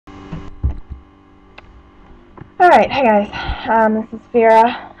Alright, hi guys. This is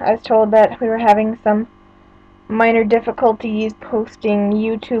Vera. I was told that we were having some minor difficulties posting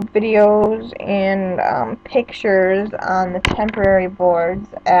YouTube videos and pictures on the temporary boards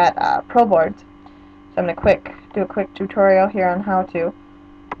at Proboards. So I'm going to do a quick tutorial here on how to. You're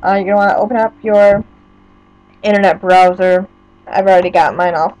going to want to open up your internet browser. I've already got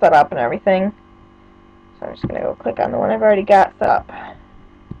mine all set up and everything. So I'm just going to go click on the one I've already got set up.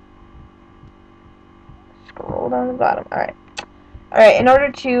 Scroll down the bottom. Alright, in order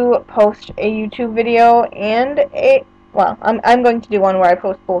to post a YouTube video and I'm going to do one where I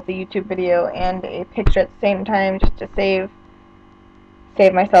post both a YouTube video and a picture at the same time just to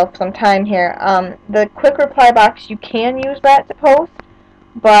save myself some time here. The quick reply box, you can use that to post,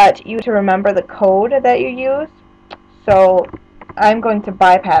 but you have to remember the code that you use. So I'm going to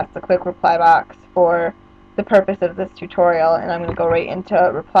bypass the quick reply box for the purpose of this tutorial, and I'm going to go right into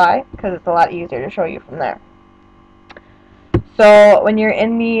reply because it's a lot easier to show you from there. So when you're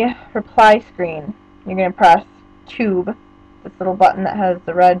in the reply screen, you're going to press tube, this little button that has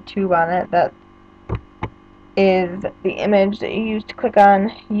the red tube on it that is the image that you use to click on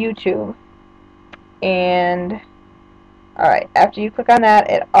YouTube. And alright, after you click on that,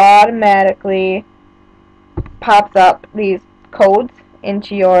 it automatically pops up these codes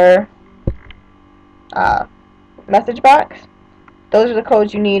into your message box. Those are the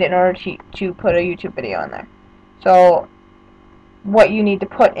codes you need in order to put a YouTube video in there. So what you need to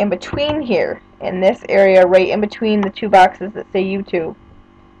put in between here, in this area right in between the two boxes that say YouTube,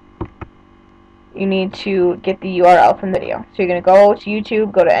 you need to get the URL from the video. So you're going to go to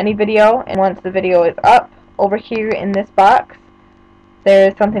YouTube, go to any video, and once the video is up, over here in this box,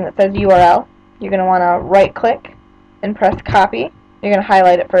 there's something that says URL. You're going to want to right click and press copy. You're going to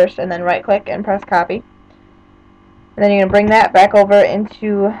highlight it first and then right click and press copy. And then you're going to bring that back over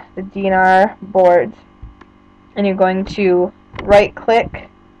into the DNR boards, and you're going to right click,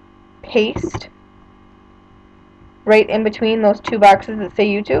 paste right in between those two boxes that say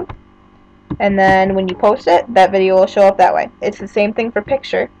YouTube, and then when you post it, that video will show up that way. It's the same thing for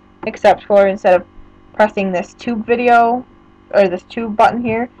picture, except for instead of pressing this tube video or this tube button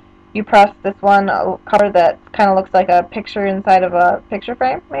here, you press this one cover that kind of looks like a picture inside of a picture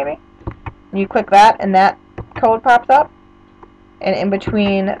frame, maybe. And you click that, and that code pops up, and in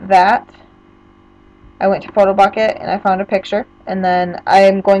between that I went to Photo Bucket and I found a picture, and then I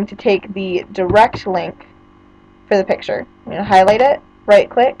am going to take the direct link for the picture. I'm going to highlight it, right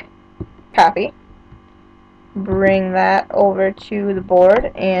click, copy, bring that over to the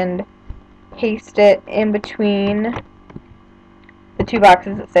board and paste it in between the two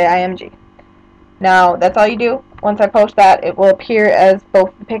boxes that say IMG. Now that's all you do. Once I post that, it will appear as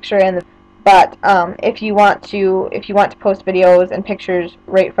both the picture and the if you want to post videos and pictures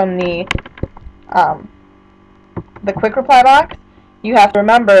right from the quick reply box, you have to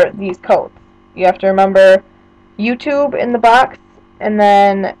remember these codes. You have to remember YouTube in the box, and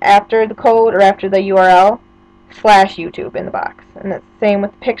then after the code or after the URL, /YouTube in the box. And it's the same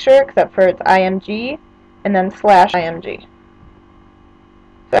with the picture, except for it's IMG and then /IMG.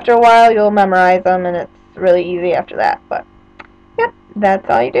 So after a while, you'll memorize them, and it's really easy after that. But yep, that's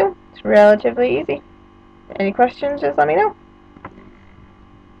all you do. It's relatively easy. Any questions, just let me know.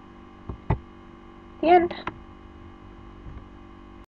 The end.